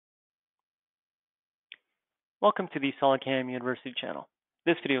Welcome to the SolidCAM University channel.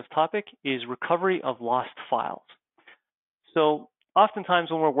 This video's topic is recovery of lost files. So oftentimes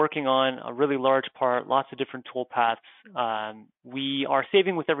when we're working on a really large part, lots of different tool paths, we are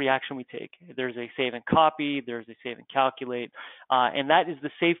saving with every action we take. There's a save and copy, there's a save and calculate, and that is the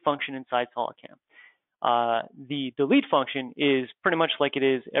save function inside SolidCAM. The delete function is pretty much like it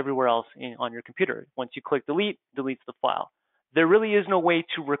is everywhere else on your computer. Once you click delete, deletes the file. There really is no way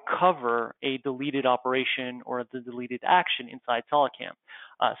to recover a deleted operation or the deleted action inside SolidCAM.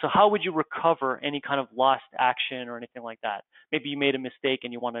 So how would you recover any kind of lost action or anything like that? Maybe you made a mistake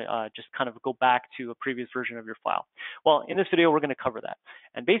and you want to just kind of go back to a previous version of your file. Well, in this video, we're going to cover that.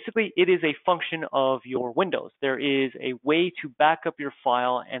 And basically, it is a function of your Windows. There is a way to back up your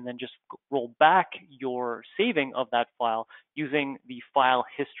file and then just roll back your saving of that file using the file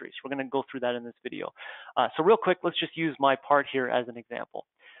history. So we're going to go through that in this video. So real quick, let's just use my part here as an example.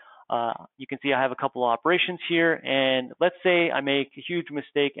 You can see I have a couple of operations here, and let's say I make a huge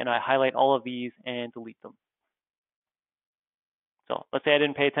mistake and I highlight all of these and delete them. So let's say I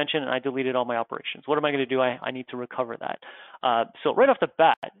didn't pay attention and I deleted all my operations. What am I going to do? I need to recover that. So right off the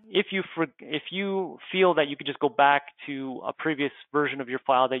bat, if you feel that you could just go back to a previous version of your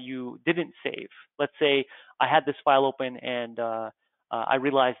file that you didn't save, let's say I had this file open and I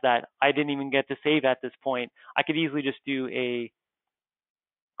realized that I didn't even get to save at this point, I could easily just do a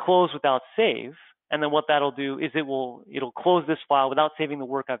close without save, and then what that'll do is it'll close this file without saving the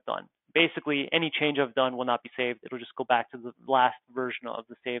work I've done. Basically, any change I've done will not be saved. It'll just go back to the last version of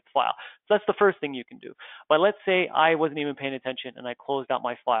the saved file. So that's the first thing you can do. But let's say I wasn't even paying attention and I closed out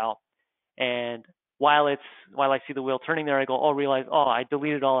my file, and while I see the wheel turning there, I realize, I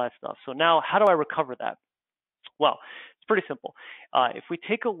deleted all that stuff. So now how do I recover that? Well, it's pretty simple. If we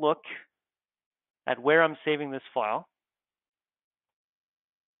take a look at where I'm saving this file,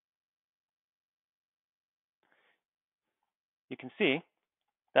 you can see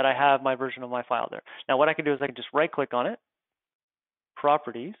that I have my version of my file there. Now what I can do is I can just right click on it,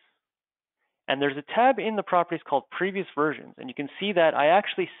 properties, and there's a tab in the properties called previous versions, and you can see that I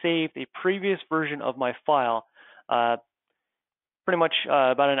actually saved a previous version of my file pretty much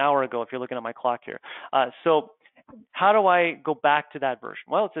about an hour ago if you're looking at my clock here. So how do I go back to that version?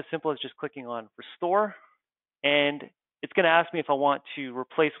 Well, it's as simple as just clicking on restore, and it's going to ask me if I want to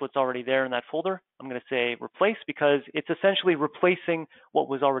replace what's already there in that folder. I'm going to say replace because it's essentially replacing what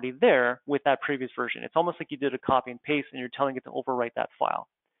was already there with that previous version. It's almost like you did a copy and paste and you're telling it to overwrite that file.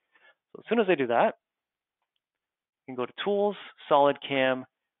 So as soon as I do that, you can go to Tools, SolidCAM,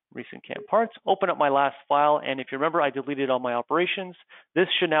 Recent CAM Parts, open up my last file, and if you remember, I deleted all my operations. This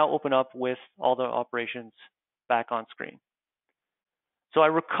should now open up with all the operations back on screen. So I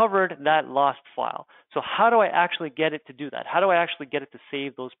recovered that lost file. So how do I actually get it to do that? How do I actually get it to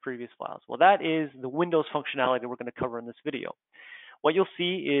save those previous files? Well, that is the Windows functionality that we're going to cover in this video. What you'll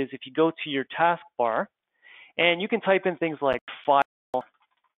see is if you go to your taskbar, and you can type in things like file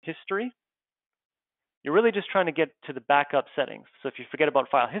history, you're really just trying to get to the backup settings. So if you forget about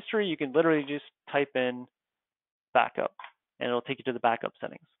file history, you can literally just type in backup, and it'll take you to the backup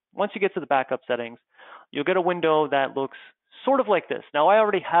settings. Once you get to the backup settings, you'll get a window that looks sort of like this. Now, I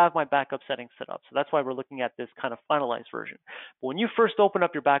already have my backup settings set up, so that's why we're looking at this kind of finalized version. But when you first open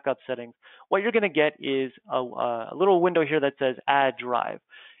up your backup settings, what you're going to get is a little window here that says Add Drive.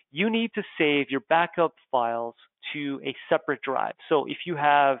 You need to save your backup files to a separate drive. So if you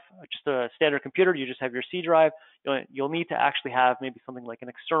have just a standard computer, you just have your C drive, you'll need to actually have maybe something like an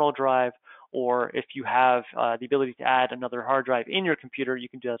external drive, or if you have the ability to add another hard drive in your computer, you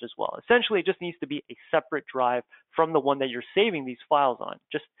can do that as well. Essentially, it just needs to be a separate drive from the one that you're saving these files on,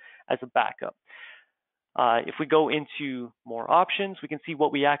 just as a backup. If we go into more options, we can see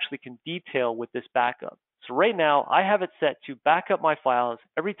what we actually can detail with this backup. So right now, I have it set to back up my files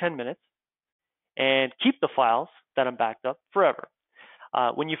every 10 minutes and keep the files that I'm backed up forever.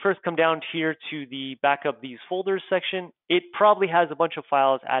 When you first come down here to the backup these folders section, it probably has a bunch of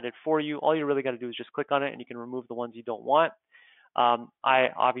files added for you. All you really got to do is just click on it and you can remove the ones you don't want. I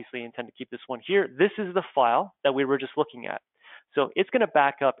obviously intend to keep this one here. This is the file that we were just looking at. So it's going to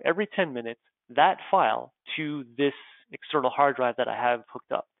back up every 10 minutes that file to this external hard drive that I have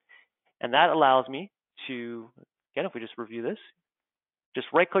hooked up. And that allows me to, again, if we just review this, just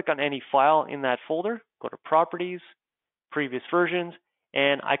right click on any file in that folder, go to properties, previous versions,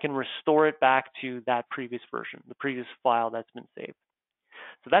 and I can restore it back to that previous version, the previous file that's been saved.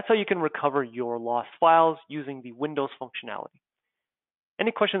 So that's how you can recover your lost files using the Windows functionality.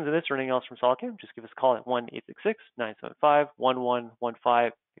 Any questions on this or anything else from SolidCAM, just give us a call at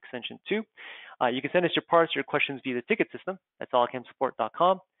 1-866-975-1115, extension 2. You can send us your parts or your questions via the ticket system at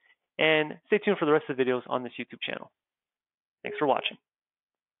solidcamsupport.com. and stay tuned for the rest of the videos on this YouTube channel. Thanks for watching.